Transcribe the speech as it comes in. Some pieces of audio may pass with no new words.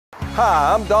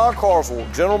Hi, I'm Don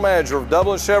Carswell, General Manager of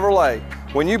Dublin Chevrolet.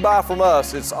 When you buy from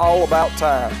us, it's all about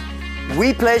time.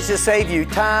 We pledge to save you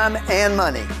time and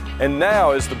money. And now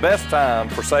is the best time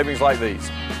for savings like these.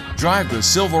 Drive the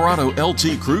Silverado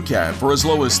LT Crew Cab for as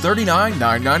low as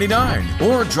 $39,999,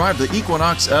 or drive the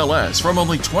Equinox LS from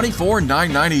only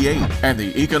 $24,998, and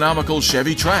the economical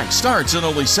Chevy Trax starts at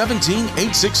only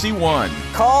 $17,861.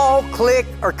 Call, click,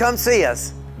 or come see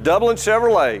us. Dublin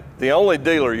Chevrolet, the only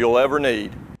dealer you'll ever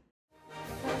need.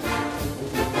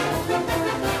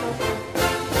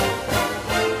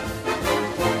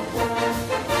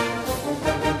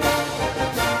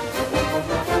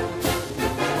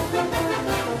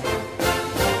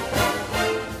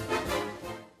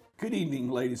 Good evening,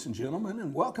 ladies and gentlemen,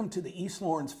 and welcome to the East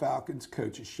Lawrence Falcons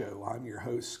Coaches Show. I'm your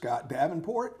host, Scott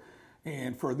Davenport,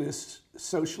 and for this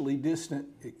socially distant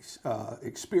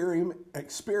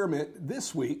experiment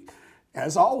this week,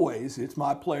 as always, it's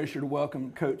my pleasure to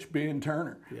welcome Coach Ben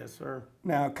Turner. Yes, sir.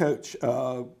 Now, Coach,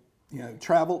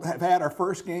 traveled, have had our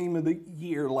first game of the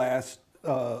year last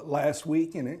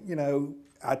week, and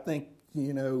I think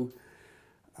there's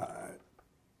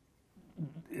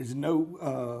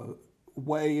no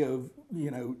way of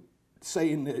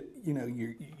saying that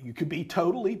you could be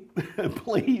totally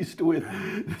pleased with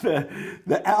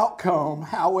the outcome.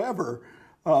 However,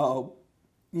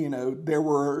 there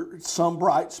were some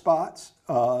bright spots,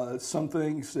 some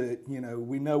things that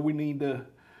we know we need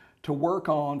to work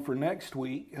on for next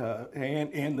week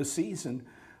and the season.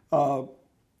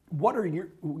 What are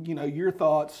your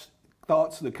thoughts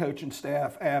of the coaching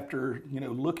staff after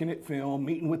looking at film,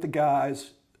 meeting with the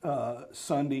guys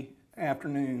Sunday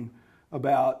afternoon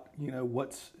about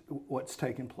what's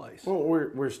taking place? Well,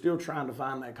 we're still trying to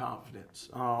find that confidence,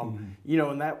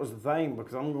 and that was the thing,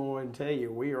 because I'm going to tell you,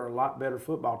 we are a lot better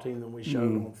football team than we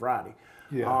showed on Friday.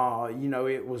 Yeah.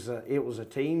 It was a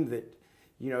team that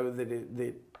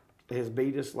that has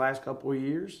beat us the last couple of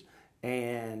years,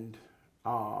 and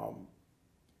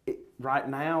right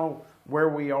now where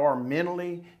we are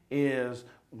mentally is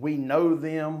we know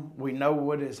them, we know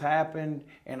what has happened,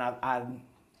 and I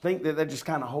think that just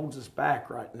kind of holds us back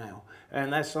right now,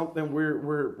 and that's something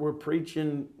we're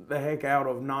preaching the heck out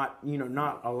of, not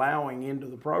allowing into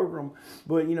the program.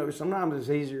 But sometimes it's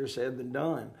easier said than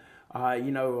done.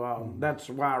 That's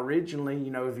why originally,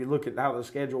 if you look at how the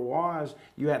schedule was,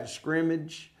 you had a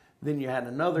scrimmage, then you had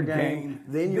another game,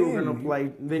 then you were going to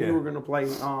play, you were going to play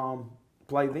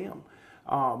them.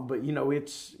 But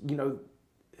it's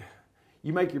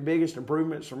you make your biggest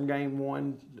improvements from game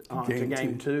one to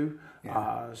game two.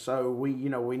 Yeah. So we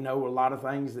know a lot of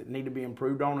things that need to be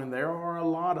improved on, and there are a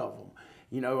lot of them.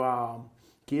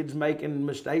 Kids making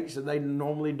mistakes that they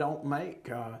normally don't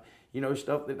make.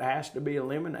 Stuff that has to be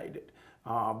eliminated.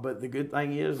 But the good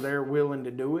thing is they're willing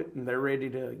to do it, and they're ready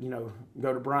to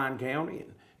go to Bryan County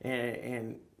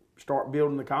and start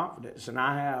building the confidence. And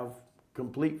I have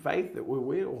complete faith that we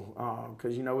will,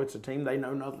 because it's a team they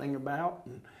know nothing about,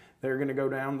 and they're going to go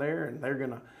down there and they're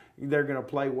going to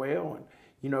play well.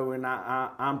 And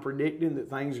I'm predicting that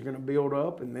things are going to build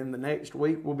up, and then the next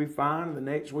week will be fine, the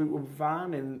next week will be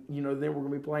fine, and then we're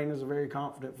going to be playing as a very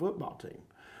confident football team.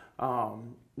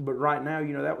 But right now,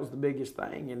 that was the biggest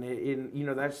thing, and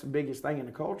that's the biggest thing in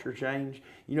the culture change.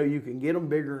 You can get them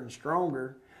bigger and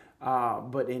stronger,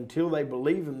 but until they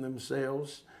believe in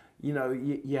themselves, you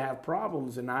have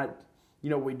problems. And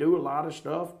we do a lot of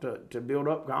stuff to build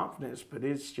up confidence, but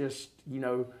it's just,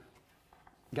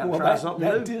 got to try something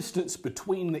new. That distance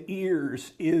between the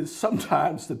ears is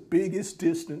sometimes the biggest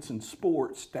distance in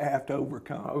sports to have to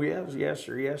overcome. Oh, yes,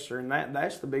 sir. And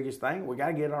that's the biggest thing. We got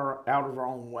to get out of our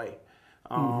own way,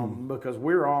 because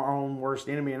we're our own worst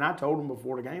enemy. And I told them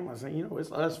before the game, I said,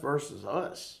 it's us versus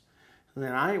us. And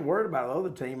then I ain't worried about the other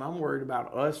team. I'm worried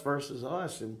about us versus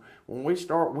us. And when we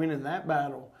start winning that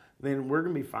battle, then we're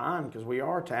going to be fine, because we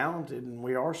are talented and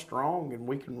we are strong and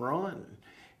we can run.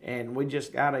 And we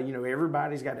just got to,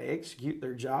 everybody's got to execute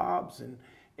their jobs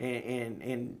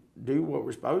and do what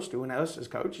we're supposed to. And us as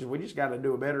coaches, we just got to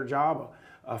do a better job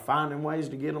of finding ways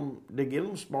to get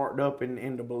them sparked up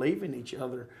and to believe in each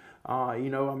other.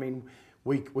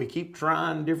 We keep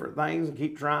trying different things and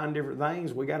keep trying different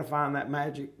things. We got to find that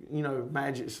magic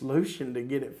solution to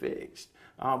get it fixed.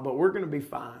 But we're going to be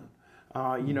fine.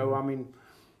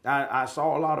 I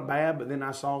saw a lot of bad, but then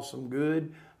I saw some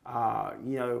good.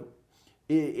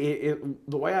 The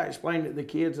way I explained it to the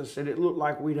kids, I said it looked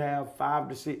like we'd have 5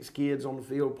 to 6 kids on the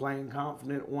field playing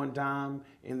confident at one time,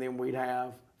 and then we'd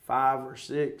have 5 or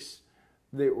 6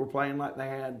 that were playing like they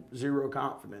had zero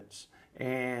confidence.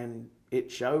 And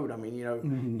it showed.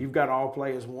 You've got to all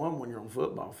play as one when you're on the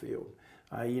football field.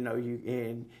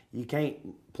 You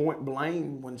can't point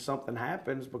blame when something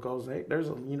happens because there's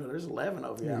 11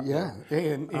 of you out Yeah,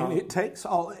 there. and it takes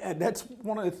all. That's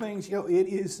one of the things. It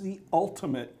is the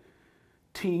ultimate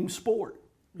team sport.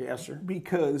 Yes, sir.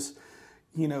 Because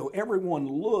everyone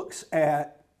looks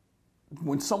at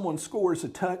when someone scores a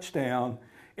touchdown.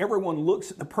 Everyone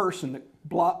looks at the person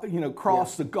that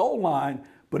crossed the goal line,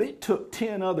 but it took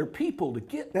 10 other people to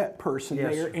get that person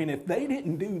Yes, there. sir. And if they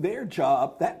didn't do their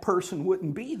job, that person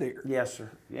wouldn't be there. Yes,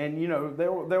 sir. And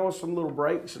there was some little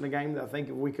breaks in the game that I think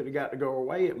if we could have got to go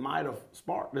away, it might have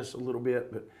sparked us a little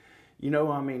bit. But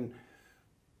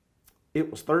it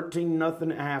was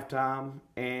 13-0 at halftime,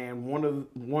 and one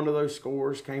of those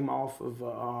scores came off of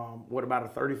about a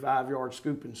 35-yard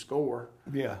scoop and score.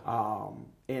 Yeah.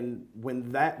 And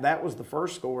when that was the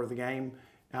first score of the game,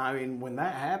 when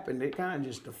that happened, it kind of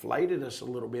just deflated us a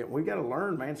little bit. We got to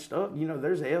learn, man. Stuff,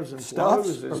 there's ebbs and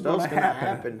flows, and stuff's going to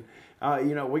happen.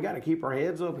 We got to keep our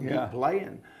heads up and keep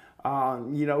playing.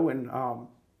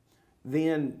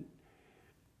 Then,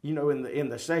 in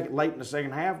the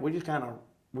second half, we just kind of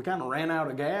ran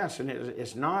out of gas, and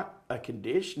it's not a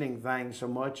conditioning thing so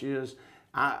much as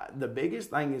the biggest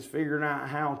thing is figuring out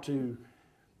how to.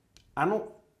 I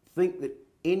don't think that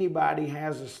anybody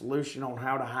has a solution on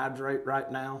how to hydrate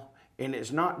right now, and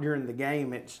it's not during the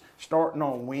game. It's starting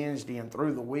on Wednesday and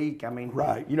through the week.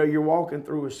 Right. You're walking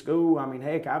through a school.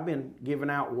 Heck, I've been giving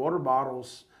out water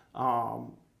bottles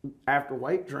after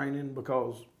weight training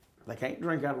because they can't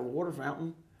drink out of the water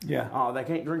fountain. Yeah. They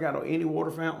can't drink out of any water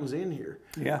fountains in here.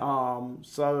 Yeah.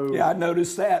 Yeah, I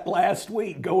noticed that last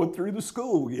week going through the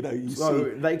school.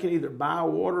 They can either buy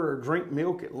water or drink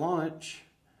milk at lunch.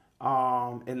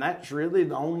 And that's really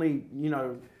the only,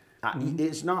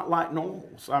 it's not like normal.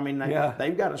 So,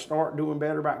 they've got to start doing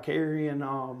better about carrying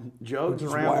jugs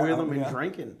around with them and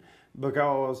drinking,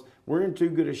 because we're in too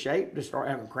good a shape to start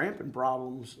having cramping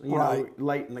problems,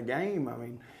 late in the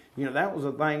game. That was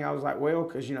a thing I was like, well,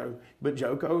 because, but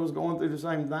Joko was going through the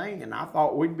same thing, and I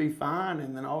thought we'd be fine,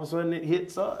 and then all of a sudden it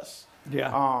hits us.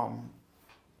 Yeah.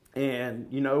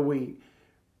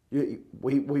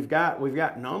 We've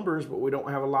got numbers, but we don't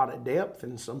have a lot of depth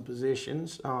in some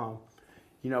positions. We're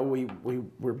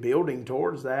building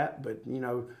towards that, but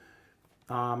it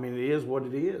is what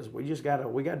it is. We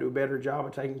gotta do a better job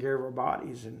of taking care of our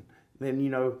bodies, and then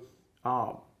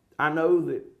I know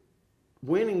that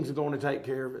winning's going to take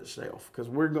care of itself, because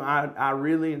I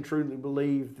really and truly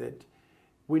believe that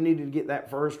we needed to get that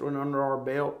first one under our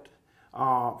belt,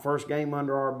 first game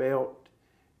under our belt,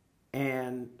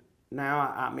 and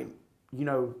now,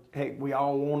 heck, we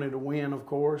all wanted to win, of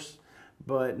course,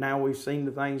 but now we've seen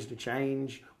the things to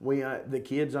change. The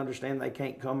kids understand they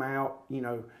can't come out,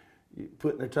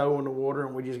 putting their toe in the water,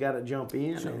 and we just got to jump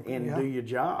in and do your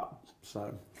job.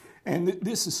 So. And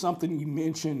this is something you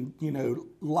mentioned,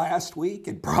 last week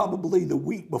and probably the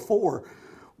week before.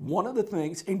 One of the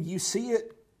things, and you see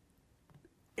it,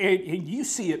 and you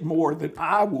see it more than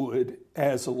I would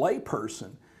as a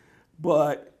layperson,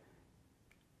 but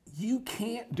you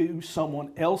can't do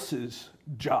someone else's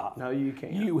job. No, you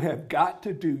can't. You have got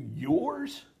to do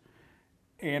yours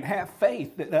and have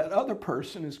faith that that other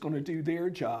person is going to do their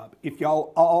job. If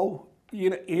y'all all,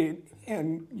 if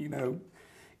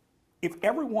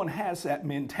everyone has that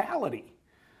mentality,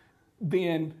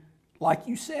 then, like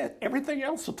you said, everything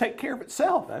else will take care of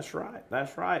itself. That's right.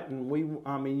 And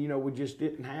we just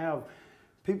didn't have,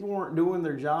 people weren't doing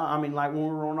their job. Like when we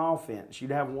were on offense,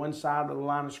 you'd have one side of the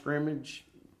line of scrimmage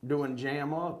doing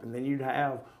jam up, and then you'd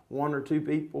have one or two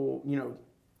people,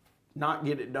 not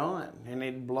get it done, and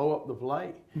it'd blow up the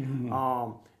play.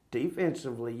 Mm-hmm.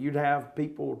 Defensively, you'd have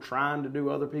people trying to do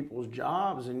other people's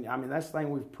jobs, and that's the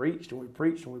thing we've preached and we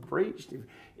preached and we preached.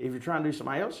 If you're trying to do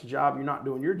somebody else's job, you're not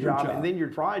doing your job, and then you're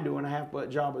probably doing a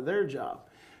half-butt job of their job.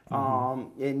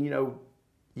 Mm-hmm. And you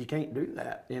can't do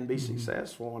that and be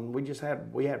successful. And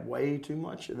we had way too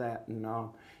much of that. And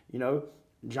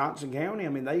Johnson County,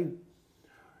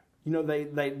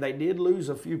 they did lose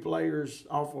a few players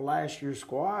off of last year's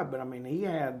squad, but he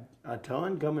had a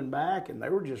ton coming back, and they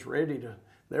were just ready to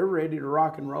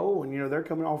rock and roll. And they're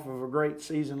coming off of a great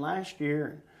season last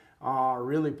year, and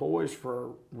really poised for a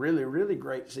really, really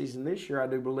great season this year, I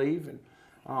do believe. And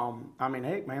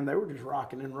heck, man, they were just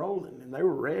rocking and rolling, and they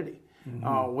were ready.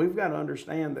 Mm-hmm. We've got to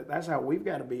understand that that's how we've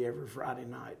got to be every Friday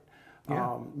night.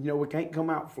 Yeah. We can't come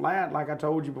out flat. Like I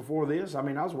told you before this, I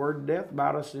was worried to death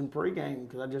about us in pregame,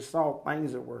 because I just saw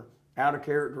things that were out of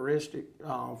characteristic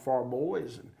for our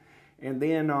boys. And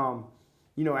then,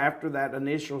 after that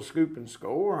initial scoop and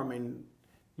score,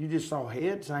 you just saw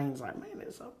heads hanging. It's like, man,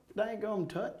 it's a dang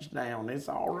touchdown. It's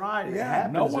all right. It Yeah,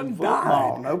 happens no one in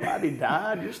football. died. Nobody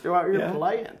died. You're still out here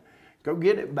playing. Go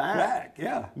get it back.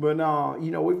 Yeah. But,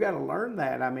 you know, we've got to learn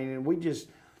that. I mean, and we just,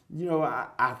 you know,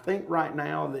 I think right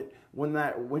now that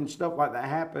when stuff like that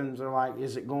happens, they're like,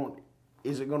 is it going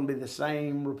to be the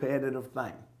same repetitive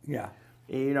thing? Yeah.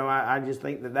 You know, I just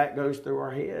think that goes through our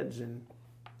heads, and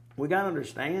we got to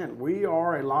understand we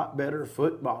are a lot better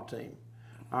football team.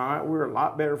 All right, we're a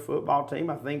lot better football team.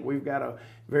 I think we've got a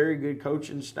very good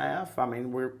coaching staff. I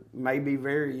mean, we're maybe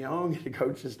very young in the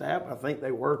coaching staff. I think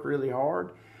they work really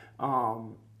hard,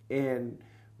 and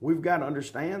we've got to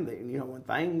understand that, you know, when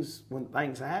things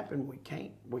happen, we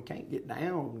can't get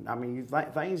down. I mean,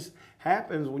 things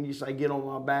happens when you say, get on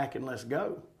my back and let's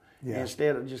go,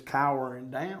 instead of just cowering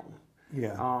down.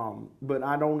 Yeah. But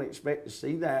I don't expect to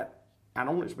see that. I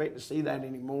don't expect to see that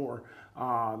anymore.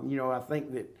 You know, I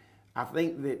think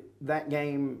that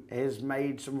game has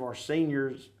made some of our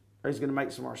seniors, is going to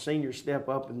make some of our seniors step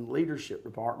up in the leadership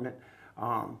department,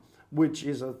 which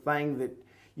is a thing that,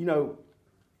 you know,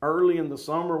 early in the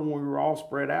summer when we were all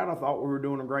spread out, I thought we were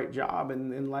doing a great job.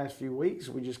 And in the last few weeks,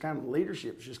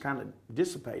 leadership's just kind of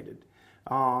dissipated.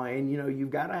 And, you know,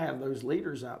 you've got to have those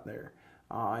leaders out there.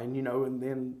 And, you know, and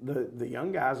then the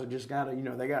young guys have just got to, you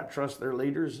know, they got to trust their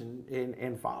leaders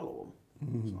and follow them.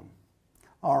 Mm-hmm. So.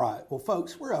 All right. Well,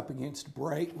 folks, we're up against a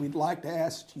break. We'd like to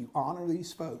ask you honor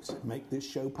these folks that make this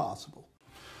show possible.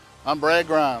 I'm Brad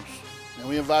Grimes, and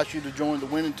we invite you to join the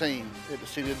winning team at the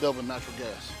City of Dublin Natural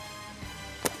Gas.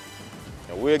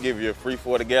 And we'll give you a free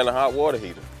 40-gallon hot water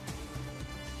heater.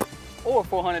 Or a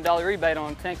 $400 rebate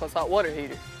on a tankless hot water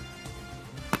heater.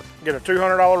 Get a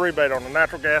 $200 rebate on the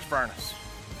natural gas furnace.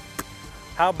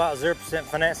 How about 0%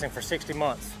 financing for 60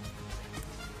 months?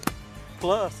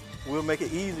 Plus, we'll make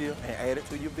it easier and add it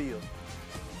to your bill.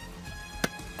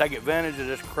 Take advantage of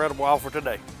this incredible offer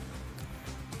today.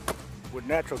 With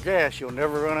natural gas, you'll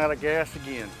never run out of gas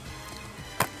again.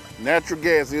 Natural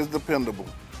gas is dependable.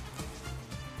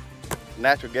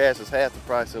 Natural gas is half the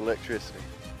price of electricity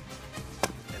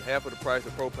and half of the price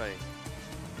of propane.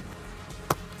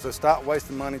 So stop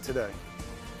wasting money today.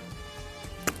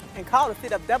 And call the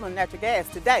City of Dublin Natural Gas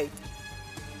today.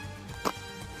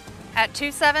 At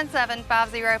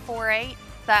 277-5048.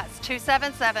 That's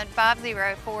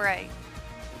 277-5048.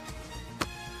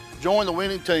 Join the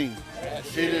winning team at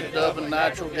City of Dublin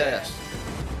Natural Gas.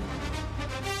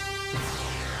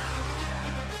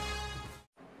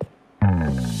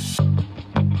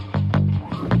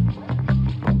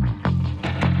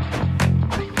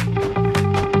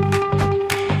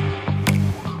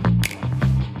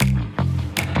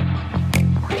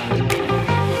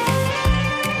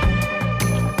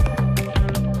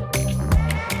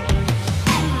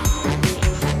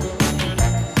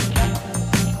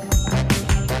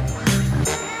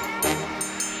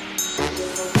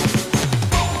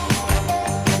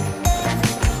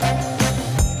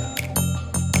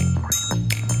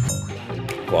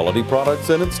 Quality products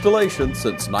and installations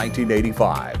since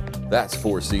 1985. That's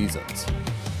 4 Seasons.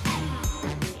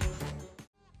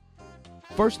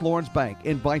 First Lawrence Bank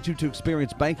invites you to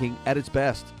experience banking at its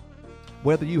best.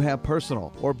 Whether you have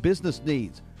personal or business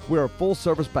needs, we're a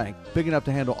full-service bank big enough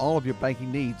to handle all of your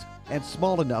banking needs and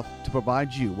small enough to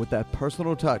provide you with that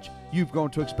personal touch you've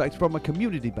grown to expect from a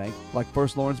community bank like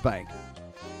First Lawrence Bank.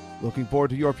 Looking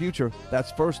forward to your future.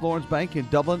 That's First Lawrence Bank in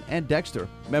Dublin and Dexter,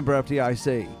 member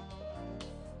FDIC.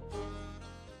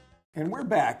 And we're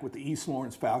back with the East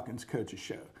Lawrence Falcons Coaches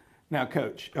Show. Now,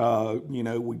 Coach, you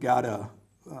know, we got a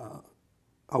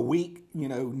week. You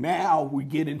know, now we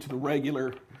get into the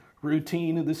regular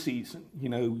routine of the season. You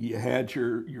know, you had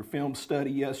your film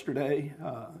study yesterday.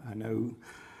 I know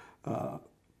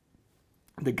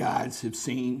the guys have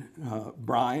seen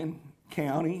Bryan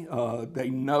County. They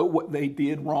know what they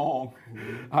did wrong.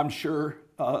 I'm sure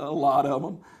a lot of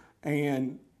them,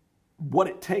 and what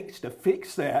it takes to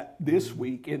fix that this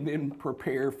week and then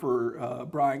prepare for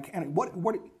Bryan County.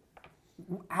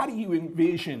 How do you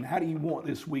envision, how do you want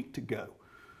this week to go?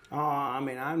 I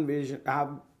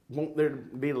want there to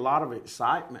be a lot of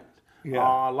excitement.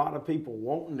 Yeah. A lot of people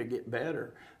wanting to get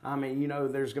better. I mean, you know,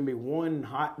 there's going to be one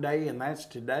hot day, and that's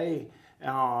today.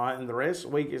 And the rest of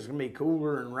the week is going to be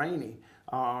cooler and rainy.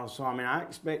 So, I mean, I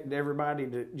expect everybody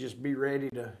to just be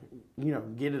ready to, you know,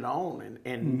 get it on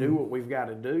and do what we've got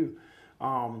to do.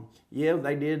 Yeah,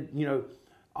 they did, you know,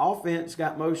 offense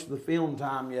got most of the film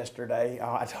time yesterday.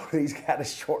 I told him he's got to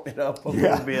shorten it up a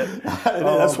little bit.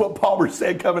 That's what Palmer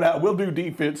said coming out. We'll do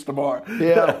defense tomorrow.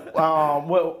 Yeah.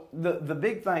 Well, the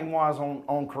big thing was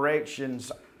on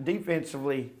corrections.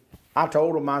 Defensively, I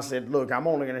told him, I said, look, I'm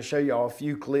only going to show y'all a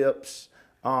few clips.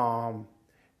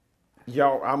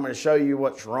 y'all, I'm going to show you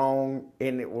what's wrong,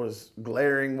 and it was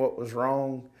glaring what was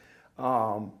wrong.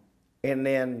 And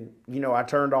then, I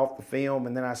turned off the film,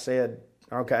 and then I said,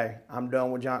 okay, I'm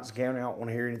done with Johnson County. I don't want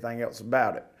to hear anything else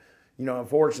about it.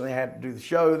 Unfortunately, I had to do the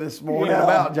show this morning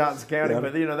about Johnson County,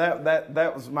 but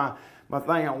that was my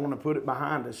thing. I want to put it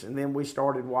behind us. And then we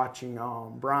started watching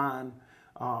Brian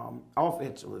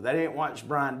offensively. They didn't watch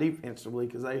Brian defensively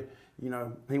because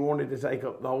he wanted to take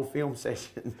up the whole film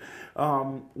session.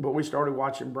 But we started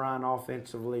watching Brian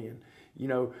offensively, and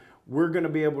we're going to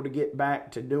be able to get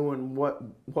back to doing what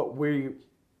we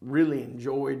really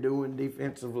enjoy doing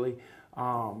defensively.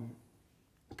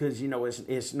 Because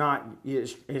it's not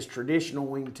it's traditional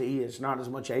wing T. It's not as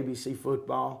much ABC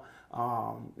football.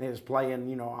 It's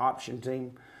playing option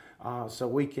team, so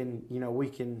we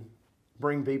can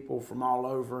bring people from all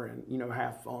over and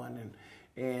have fun,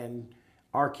 and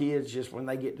our kids, just when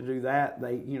they get to do that,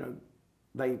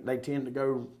 they tend to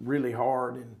go really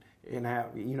hard and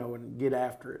have and get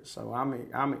after it. So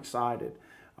I'm excited.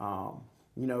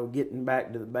 Getting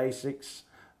back to the basics.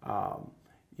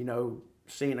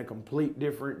 Seeing a complete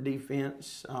different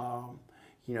defense, that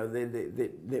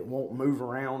won't move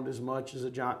around as much as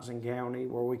a Johnson County,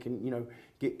 where we can,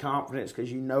 get confidence because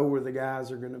where the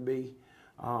guys are going to be,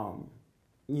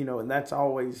 and that's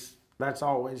always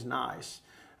nice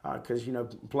because,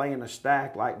 playing a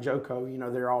stack like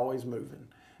JoCo, they're always moving.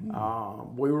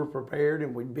 Mm-hmm. We were prepared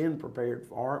and we'd been prepared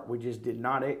for it. We just did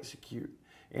not execute.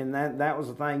 And that was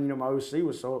the thing, my OC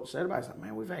was so upset about it. He's like,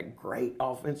 man, we've had great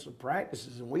offensive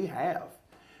practices, and we have.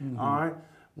 Mm-hmm. All right.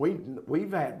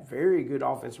 We've had very good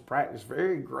offensive practice,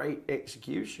 very great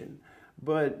execution.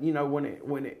 But,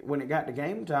 when it got to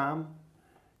game time,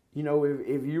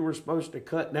 if you were supposed to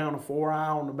cut down a 4-eye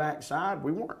on the backside,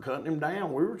 we weren't cutting him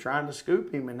down. We were trying to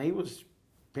scoop him, and he was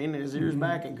pinning his ears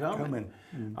back and coming.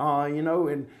 Mm-hmm.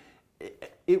 And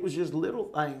it was just little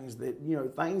things that,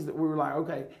 things that we were like,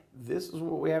 okay, this is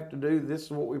what we have to do. This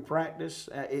is what we practice.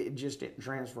 It just didn't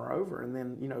transfer over. And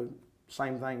then,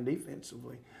 same thing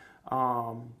defensively.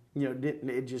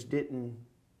 It just didn't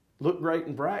look great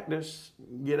in practice,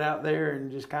 get out there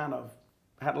and just kind of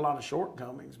had a lot of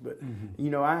shortcomings. But,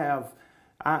 mm-hmm.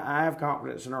 I have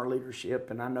confidence in our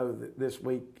leadership, and I know that this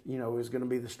week, is going to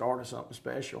be the start of something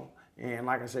special. And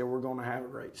like I said, we're going to have a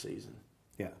great season.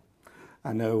 Yeah.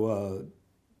 I know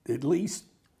at least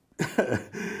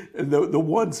the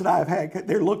ones that I've had,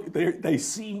 they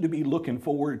seem to be looking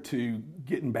forward to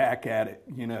getting back at it,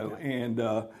 and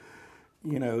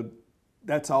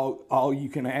that's all you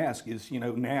can ask is,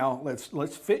 now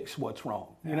let's fix what's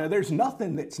wrong. Yeah. There's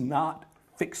nothing that's not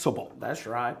fixable. That's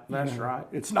right. That's right.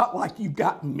 It's not like you've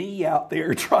got me out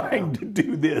there trying to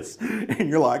do this and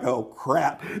you're like, oh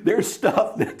crap. There's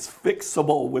stuff that's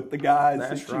fixable with the guys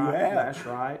that you have. That's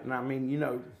right. And I mean,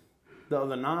 the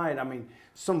other night,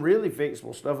 some really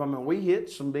fixable stuff. We hit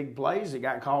some big plays that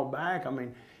got called back.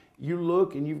 You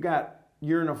look and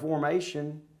you're in a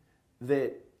formation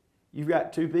that you've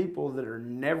got two people that are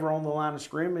never on the line of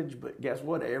scrimmage, but guess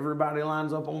what? Everybody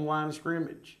lines up on the line of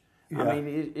scrimmage. Yeah.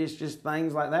 It's just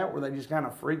things like that where they just kind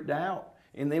of freaked out.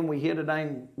 And then we hit a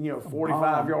dang,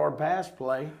 45-yard pass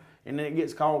play, and then it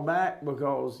gets called back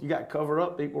because you got covered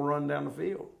up people running down the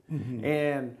field. Mm-hmm.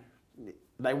 And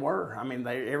they were.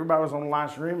 Everybody was on the line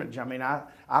of scrimmage.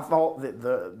 I thought that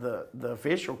the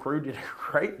official crew did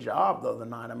a great job the other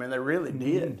night. They really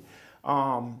did.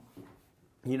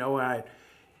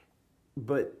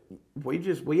 But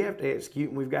we have to execute,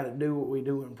 and we've got to do what we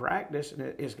do in practice, and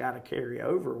it's got to carry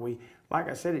over. Like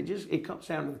I said, it comes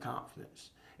down to the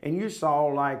confidence. And you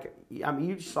saw a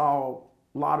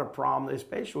lot of problems,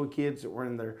 especially with kids that were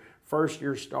in their first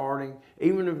year starting,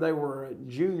 even if they were a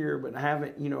junior but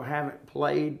haven't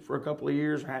played for a couple of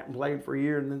years, or hadn't played for a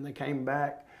year, and then they came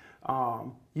back.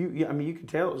 You could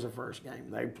tell it was their first game.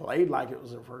 They played like it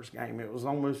was their first game. It was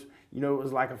almost, it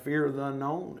was like a fear of the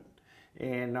unknown.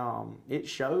 And it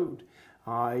showed.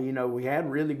 We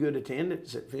had really good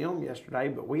attendance at film yesterday,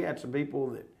 but we had some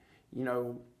people that,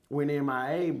 went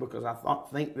MIA because I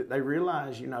think that they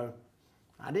realized,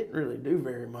 I didn't really do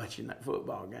very much in that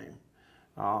football game.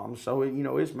 So,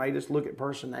 it's made us look at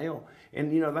personnel.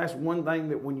 And, that's one thing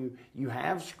that when you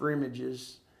have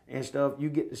scrimmages and stuff, you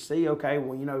get to see, okay,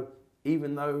 well,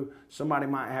 even though somebody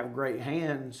might have great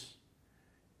hands,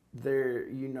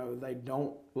 they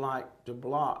don't like to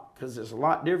block because it's a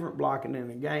lot different blocking in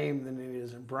a game than it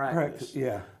is in practice.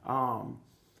 Yeah.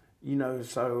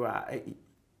 So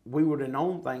we would have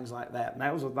known things like that, and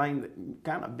that was a thing that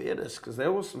kind of bit us because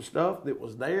there was some stuff that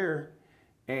was there,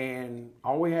 and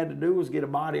all we had to do was get a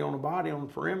body on the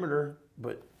perimeter,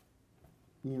 but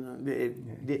You know,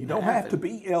 it didn't You don't happen. have to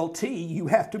be LT. You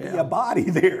have to be a body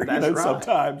there. That's right.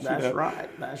 Sometimes. That's right.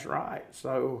 That's right.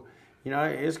 So,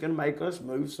 it's going to make us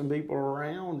move some people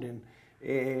around, and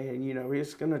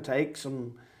it's going to take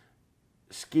some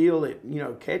skill at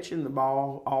catching the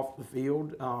ball off the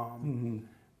field.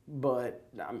 But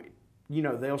I mean,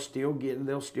 they'll still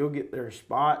get their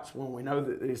spots when we know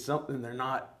that it's something they're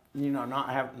not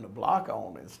having to block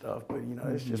on and stuff. But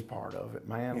it's just part of it,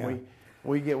 man. Yeah.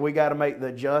 We got to make the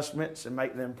adjustments and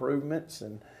make the improvements,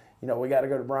 and we got to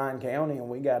go to Bryan County, and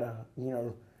we got to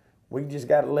we just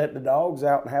got to let the dogs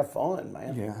out and have fun,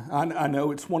 man. Yeah, I know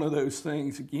it's one of those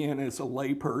things. Again, as a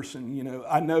layperson,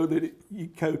 I know that you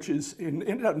coaches, and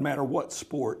it doesn't matter what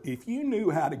sport. If you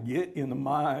knew how to get in the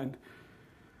mind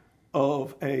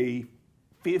of a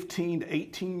 15 to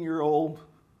 18-year-old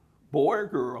boy or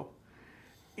girl,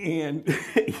 and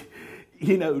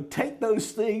take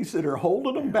those things that are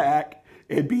holding them back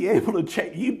and be able to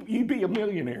check, you'd be a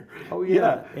millionaire. Oh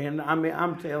yeah, and I mean,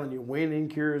 I'm telling you, winning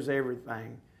cures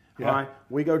everything. Yeah. All right,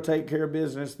 we go take care of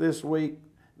business this week,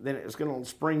 then it's going to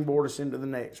springboard us into the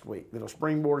next week. It'll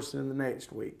springboard us into the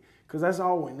next week, because that's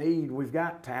all we need. We've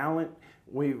got talent,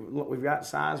 we've got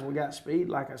size, we got speed.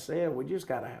 Like I said, we just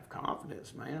got to have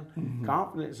confidence, man. Mm-hmm.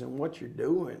 Confidence in what you're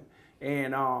doing,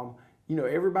 and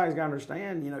everybody's got to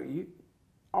understand. You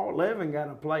all 11 got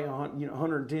to play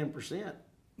 110%.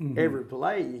 Every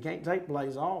play. You can't take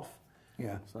plays off.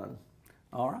 Yeah. So,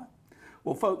 all right.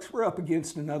 Well, folks, we're up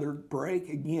against another break.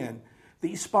 Again,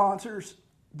 these sponsors,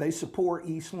 they support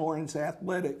East Lawrence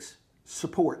Athletics.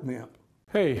 Support them.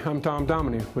 Hey, I'm Tom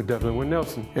Dominy with Dublin Wind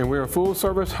Nelson, and we're a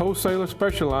full-service wholesaler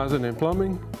specializing in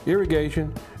plumbing,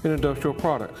 irrigation, and industrial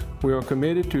products. We are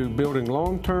committed to building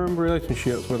long-term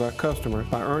relationships with our customers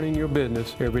by earning your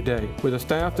business every day. With a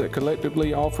staff that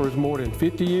collectively offers more than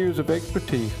 50 years of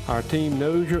expertise, our team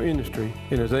knows your industry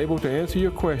and is able to answer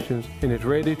your questions and is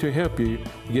ready to help you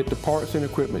get the parts and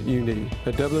equipment you need.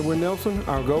 At Dublin Wind Nelson,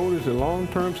 our goal is the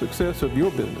long-term success of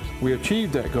your business. We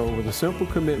achieve that goal with a simple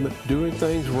commitment, doing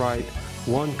things right,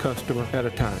 one customer at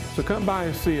a time. So come by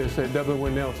and see us at Dublin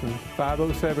Wind Nelson,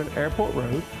 507 Airport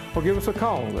Road, or give us a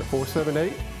call at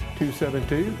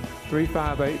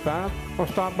 478-272-3585, or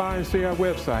stop by and see our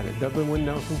website at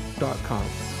dublinwindnelson.com.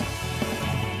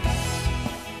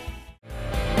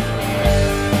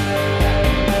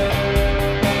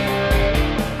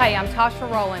 Hey, I'm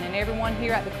Tasha Rowland, and everyone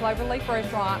here at the Cloverleaf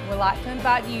Restaurant would like to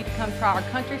invite you to come try our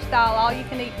country-style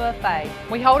all-you-can-eat buffet.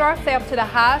 We hold ourselves to the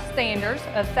highest standards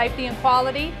of safety and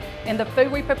quality in the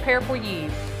food we prepare for you.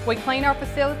 We clean our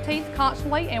facilities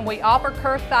constantly, and we offer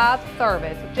curbside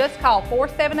service. Just call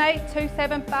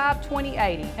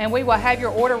 478-275-2080, and we will have your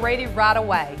order ready right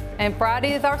away. And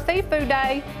Friday is our seafood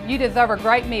day. You deserve a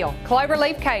great meal.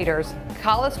 Cloverleaf Caters.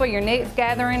 Call us for your next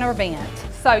gathering or event.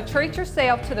 So treat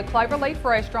yourself to the Cloverleaf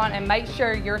Restaurant and make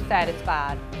sure you're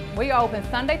satisfied. We are open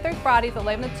Sunday through Fridays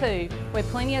 11 to 2 with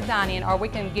plenty of dining, or we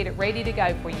can get it ready to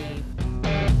go for you.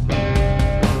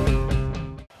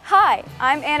 Hi,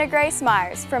 I'm Anna Grace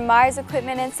Myers from Myers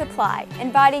Equipment and Supply,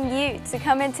 inviting you to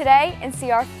come in today and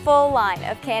see our full line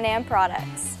of Can-Am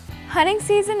products. Hunting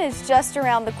season is just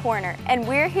around the corner, and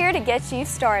we're here to get you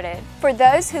started. For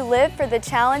those who live for the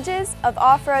challenges of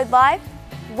off-road life,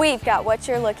 we've got what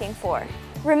you're looking for.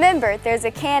 Remember, there's a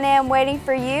Can-Am waiting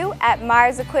for you at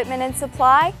Myers Equipment and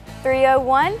Supply,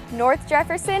 301 North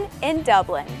Jefferson in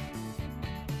Dublin.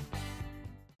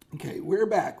 Okay, we're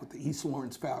back with the East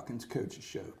Lawrence Falcons Coaches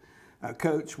Show.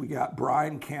 Coach, we got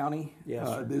Bryan County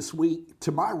this week.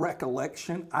 To my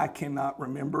recollection, I cannot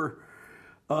remember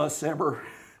us ever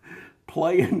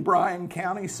playing Bryan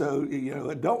County, so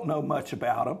I don't know much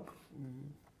about them.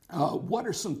 What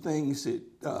are some things that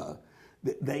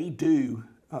they do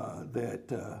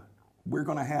that we're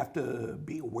going to have to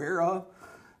be aware of?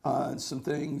 Some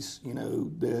things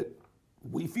that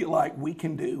we feel like we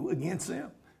can do against them.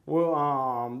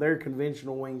 Well, they're a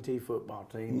conventional wing T football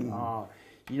team.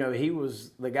 He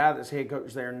was the guy that's head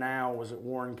coach there now was at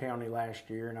Warren County last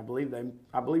year, and I believe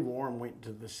Warren went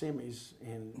to the semis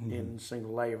in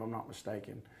single A, if I'm not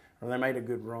mistaken, or they made a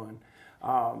good run.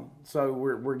 So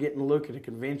we're getting a look at a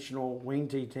conventional wing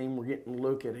T team. We're getting a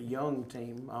look at a young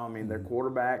team. Their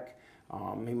quarterback,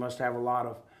 he must have a lot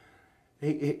of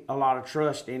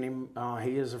trust in him.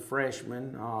 He is a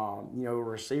freshman. A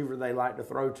receiver they like to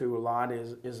throw to a lot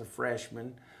is a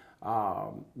freshman.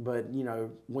 But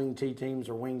wing T teams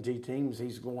are wing T teams.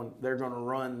 They're going to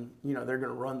run. They're going to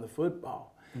run the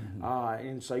football.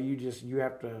 And so you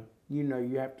have to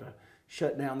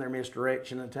shut down their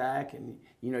misdirection attack, and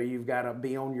you've got to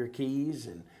be on your keys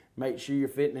and make sure you're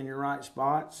fitting in your right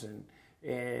spots, and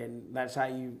And that's how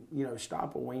you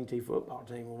stop a wing T football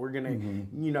team. And we're going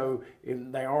to, if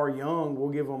they are young, we'll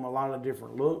give them a lot of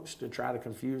different looks to try to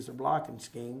confuse their blocking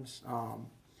schemes,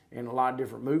 and a lot of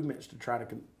different movements to try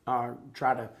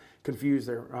to confuse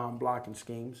their blocking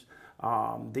schemes.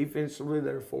 Defensively,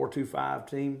 they're a 4-2-5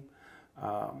 team.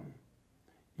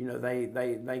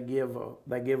 They give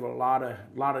a lot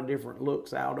of different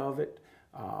looks out of it.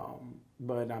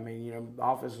 But I mean, the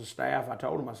offensive staff, I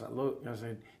told them, I said, look, I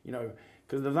said,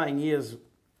 because the thing is,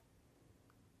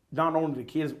 not only the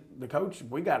kids, the coaches,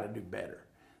 we got to do better.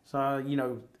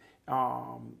 So,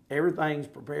 everything's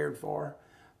prepared for.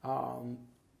 I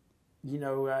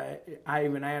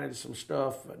even added some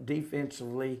stuff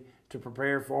defensively to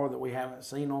prepare for that we haven't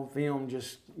seen on film,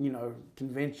 just,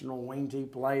 conventional wing T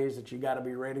plays that you got to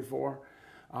be ready for.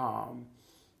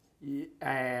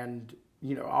 And,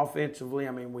 offensively,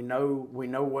 I mean, we know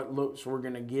what looks we're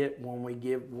going to get when we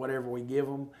give whatever we give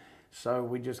them. So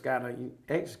we just got to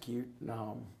execute,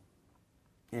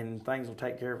 and things will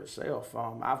take care of itself.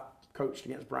 I've coached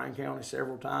against Bryan County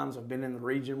several times. I've been in the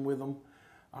region with them.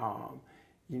 I've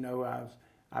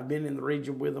been in the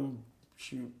region with them,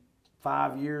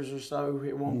 5 years or so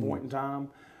at one point in time,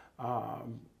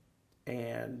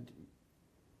 and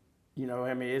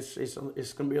I mean,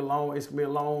 it's gonna be a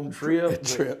long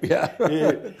trip. Yeah.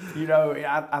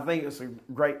 I think it's a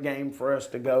great game for us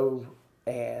to go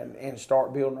and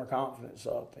start building our confidence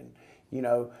up. And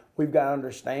we've got to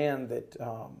understand that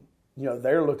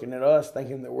they're looking at us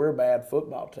thinking that we're a bad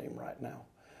football team right now.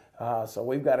 So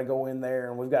we've got to go in there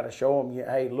and we've got to show them,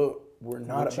 hey, look, we're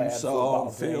not what a bad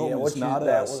football team. That was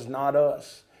not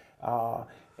us.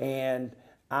 And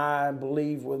I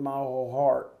believe with my whole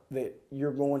heart that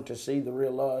you're going to see the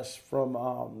real us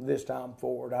from this time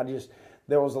forward.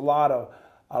 There was a lot of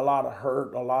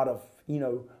hurt, a lot of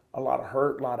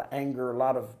anger, a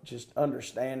lot of just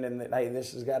understanding that, hey,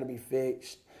 this has got to be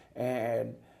fixed.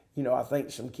 And I think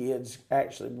some kids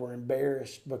actually were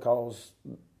embarrassed because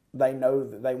they know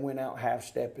that they went out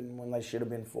half-stepping when they should have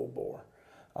been full bore.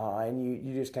 And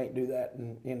you just can't do that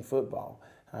in football.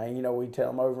 We tell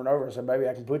them over and over, I say, baby,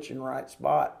 I can put you in the right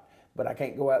spot, but I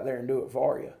can't go out there and do it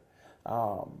for you.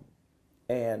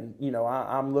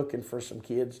 I'm looking for some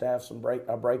kids to have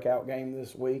a breakout game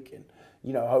this week, and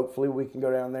hopefully we can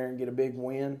go down there and get a big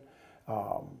win.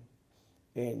 Like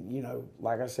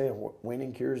I said,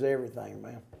 winning cures everything,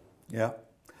 man. Yeah.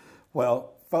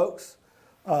 Well, folks,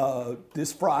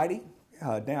 this Friday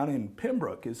down in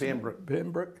Pembroke,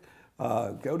 Pembroke.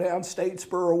 Go down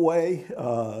Statesboro way.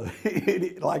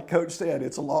 Like Coach said,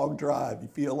 it's a long drive. You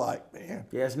feel like, man.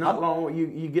 Yeah, it's not long.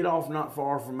 You get off not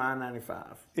far from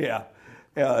I-95. Yeah.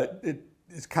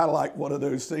 It's kind of like one of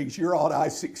those things. You're on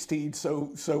I-16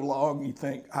 so long, you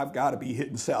think, I've got to be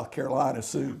hitting South Carolina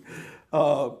soon.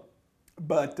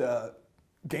 But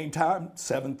game time,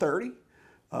 7:30.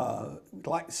 We'd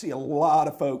like to see a lot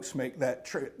of folks make that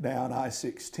trip down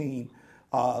I-16.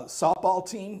 Softball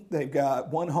team, they've got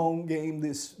one home game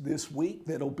this week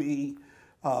that'll be,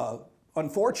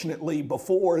 unfortunately,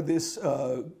 before this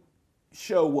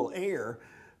show will air,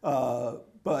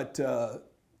 but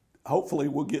hopefully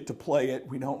we'll get to play it.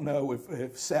 We don't know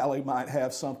if Sally might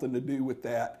have something to do with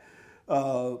that.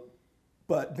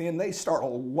 But then they start a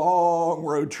long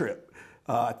road trip.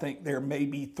 I think there may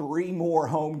be 3 more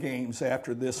home games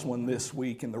after this one this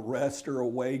week, and the rest are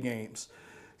away games.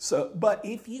 So, but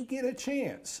if you get a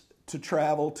chance to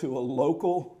travel to a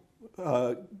local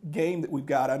game that we've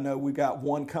got, I know we've got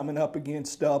one coming up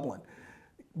against Dublin,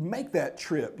 make that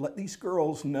trip. Let these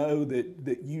girls know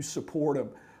that you support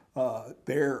them.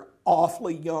 They're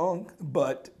awfully young,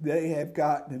 but they have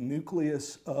got the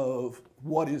nucleus of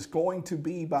what is going to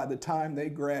be, by the time they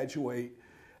graduate,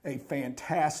 a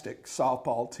fantastic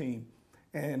softball team.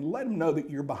 And let them know that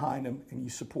you're behind them and you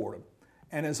support them.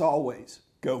 And as always,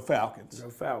 go Falcons. Go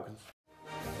Falcons.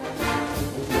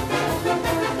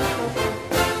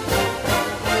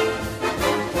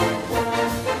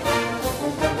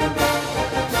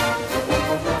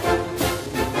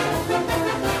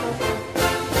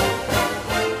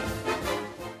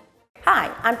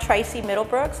 Hi, I'm Tracy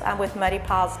Middlebrooks. I'm with Muddy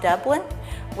Paws Dublin.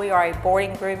 We are a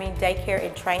boarding, grooming, daycare,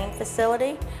 and training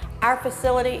facility. Our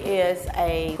facility is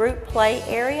a group play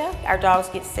area. Our dogs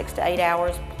get 6 to 8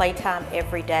 hours playtime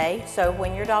every day. So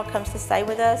when your dog comes to stay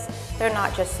with us, they're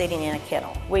not just sitting in a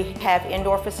kennel. We have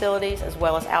indoor facilities as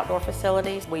well as outdoor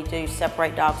facilities. We do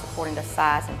separate dogs according to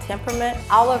size and temperament.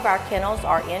 All of our kennels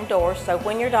are indoors, so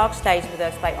when your dog stays with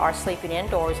us, they are sleeping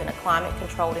indoors in a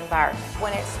climate-controlled environment.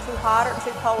 When it's too hot or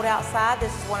too cold outside,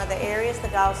 this is one of the areas the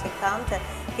dogs can come to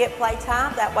get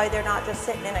playtime. That way they're not just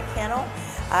sitting in a kennel.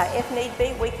 If need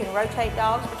be, we can rotate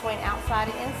dogs between outside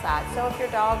and inside. So if your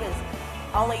dog is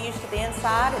only used to the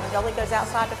inside and only goes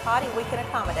outside to potty, we can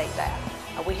accommodate that.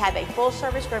 We have a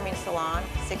full-service grooming salon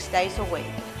 6 days a week.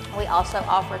 We also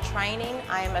offer training.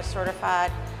 I am a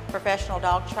certified professional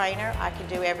dog trainer. I can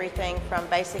do everything from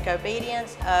basic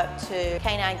obedience up to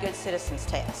canine good citizens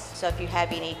test. So if you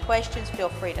have any questions, feel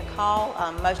free to call.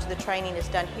 Most of the training is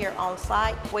done here on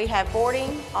site. We have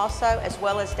boarding also, as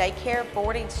well as daycare.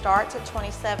 Boarding starts at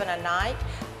 $27 a night.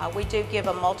 We do give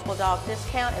a multiple dog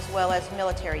discount as well as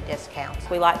military discounts.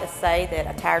 We like to say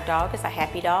that a tired dog is a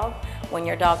happy dog. When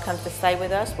your dog comes to stay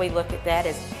with us, we look at that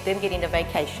as them getting a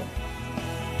vacation.